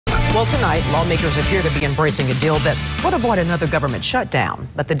Well, tonight, lawmakers appear to be embracing a deal that would avoid another government shutdown.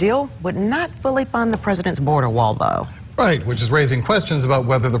 But the deal would not fully fund the president's border wall, though. Right, which is raising questions about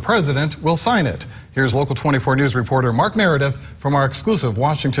whether the president will sign it. Here's Local 24 News reporter Mark Meredith from our exclusive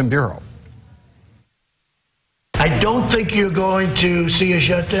Washington bureau. I don't think you're going to see a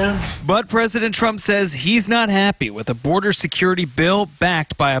shutdown. But President Trump says he's not happy with a border security bill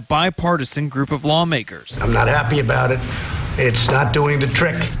backed by a bipartisan group of lawmakers. I'm not happy about it. It's not doing the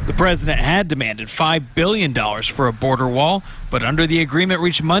trick. The president had demanded $5 billion for a border wall, but under the agreement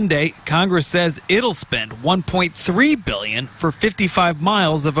reached Monday, Congress says it'll spend $1.3 billion for 55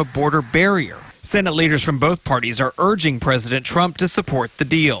 miles of a border barrier. Senate leaders from both parties are urging President Trump to support the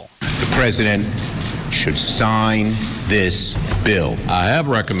deal. The president should sign this bill. I have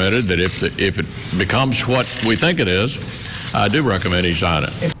recommended that if it becomes what we think it is, I do recommend he sign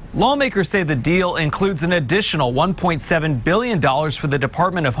it. Lawmakers say the deal includes an additional $1.7 billion for the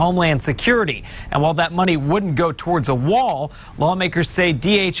Department of Homeland Security. And while that money wouldn't go towards a wall, lawmakers say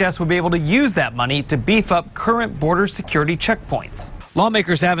DHS would be able to use that money to beef up current border security checkpoints.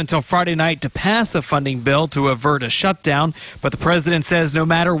 Lawmakers have until Friday night to pass a funding bill to avert a shutdown, but the president says no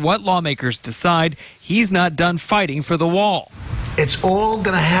matter what lawmakers decide, he's not done fighting for the wall. It's all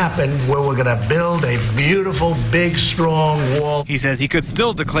going to happen where we're going to build a beautiful, big, strong wall. He says he could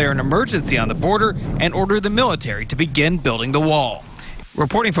still declare an emergency on the border and order the military to begin building the wall.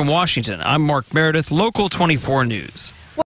 Reporting from Washington, I'm Mark Meredith, Local 24 News.